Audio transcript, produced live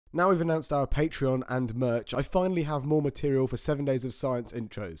Now we've announced our Patreon and merch, I finally have more material for 7 Days of Science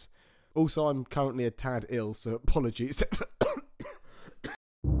intros. Also, I'm currently a tad ill, so apologies.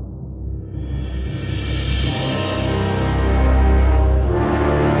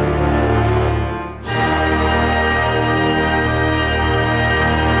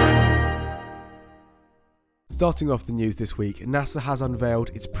 Starting off the news this week, NASA has unveiled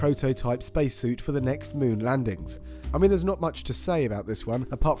its prototype spacesuit for the next moon landings. I mean, there's not much to say about this one,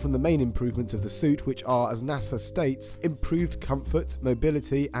 apart from the main improvements of the suit, which are, as NASA states, improved comfort,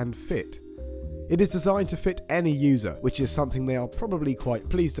 mobility and fit. It is designed to fit any user, which is something they are probably quite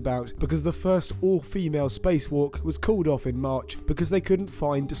pleased about, because the first all-female spacewalk was called off in March because they couldn't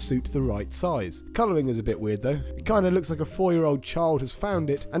find a suit the right size. Colouring is a bit weird though. It kinda looks like a 4-year-old child has found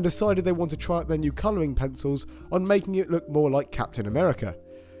it and decided they want to try out their new colouring pencils on making it look more like Captain America.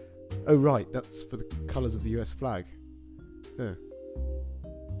 Oh right, that's for the colours of the US flag. Huh.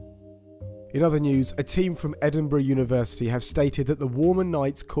 In other news, a team from Edinburgh University have stated that the warmer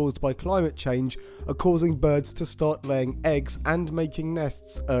nights caused by climate change are causing birds to start laying eggs and making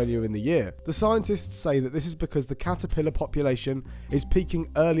nests earlier in the year. The scientists say that this is because the caterpillar population is peaking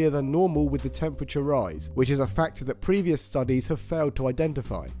earlier than normal with the temperature rise, which is a factor that previous studies have failed to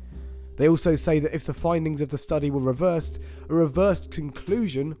identify. They also say that if the findings of the study were reversed, a reversed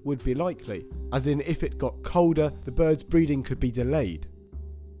conclusion would be likely, as in if it got colder, the bird's breeding could be delayed.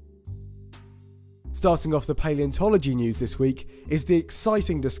 Starting off the paleontology news this week is the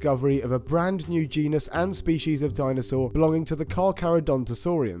exciting discovery of a brand new genus and species of dinosaur belonging to the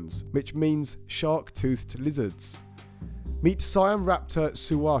Carcharodontosaurians, which means shark-toothed lizards. Meet Siamraptor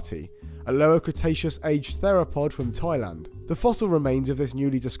suwati, a Lower Cretaceous aged theropod from Thailand. The fossil remains of this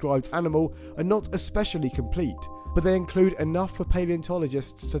newly described animal are not especially complete, but they include enough for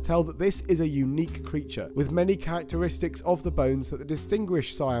paleontologists to tell that this is a unique creature, with many characteristics of the bones that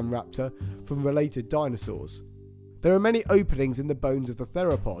distinguish Siamraptor from related dinosaurs. There are many openings in the bones of the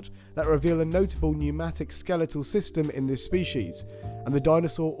theropod that reveal a notable pneumatic skeletal system in this species, and the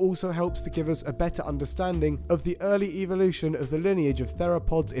dinosaur also helps to give us a better understanding of the early evolution of the lineage of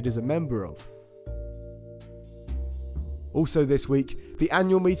theropods it is a member of. Also this week, the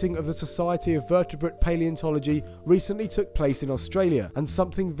annual meeting of the Society of Vertebrate Paleontology recently took place in Australia, and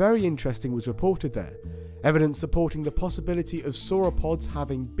something very interesting was reported there, evidence supporting the possibility of sauropods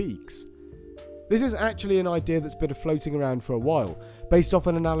having beaks. This is actually an idea that's been floating around for a while, based off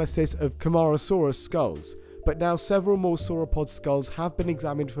an analysis of Camarasaurus skulls, but now several more sauropod skulls have been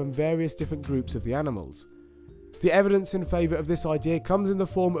examined from various different groups of the animals. The evidence in favour of this idea comes in the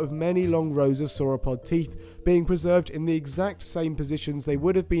form of many long rows of sauropod teeth being preserved in the exact same positions they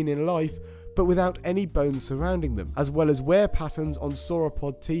would have been in life, but without any bones surrounding them, as well as wear patterns on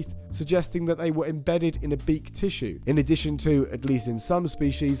sauropod teeth suggesting that they were embedded in a beak tissue, in addition to, at least in some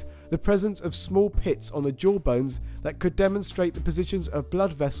species, the presence of small pits on the jawbones that could demonstrate the positions of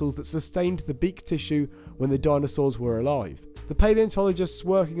blood vessels that sustained the beak tissue when the dinosaurs were alive. The paleontologists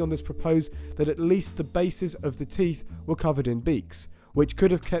working on this propose that at least the bases of the teeth were covered in beaks, which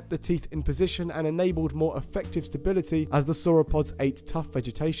could have kept the teeth in position and enabled more effective stability as the sauropods ate tough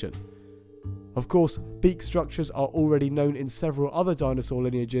vegetation. Of course, beak structures are already known in several other dinosaur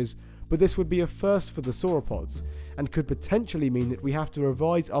lineages, but this would be a first for the sauropods, and could potentially mean that we have to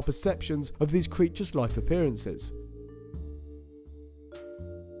revise our perceptions of these creatures' life appearances.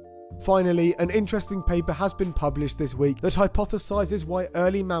 Finally, an interesting paper has been published this week that hypothesizes why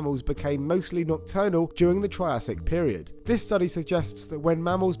early mammals became mostly nocturnal during the Triassic period. This study suggests that when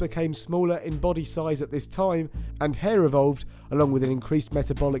mammals became smaller in body size at this time, and hair evolved, along with an increased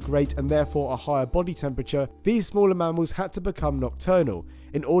metabolic rate and therefore a higher body temperature, these smaller mammals had to become nocturnal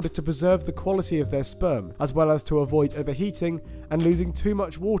in order to preserve the quality of their sperm, as well as to avoid overheating and losing too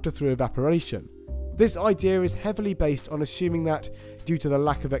much water through evaporation. This idea is heavily based on assuming that, due to the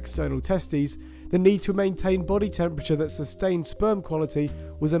lack of external testes, the need to maintain body temperature that sustained sperm quality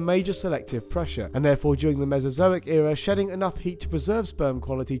was a major selective pressure, and therefore during the Mesozoic era shedding enough heat to preserve sperm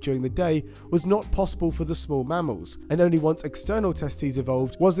quality during the day was not possible for the small mammals, and only once external testes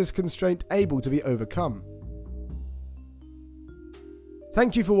evolved was this constraint able to be overcome.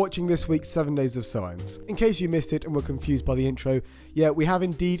 Thank you for watching this week's 7 Days of Science. In case you missed it and were confused by the intro, yeah, we have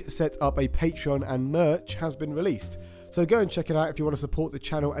indeed set up a Patreon and merch has been released. So go and check it out if you want to support the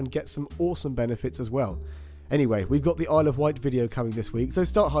channel and get some awesome benefits as well. Anyway, we've got the Isle of Wight video coming this week, so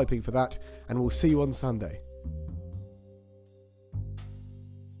start hyping for that, and we'll see you on Sunday.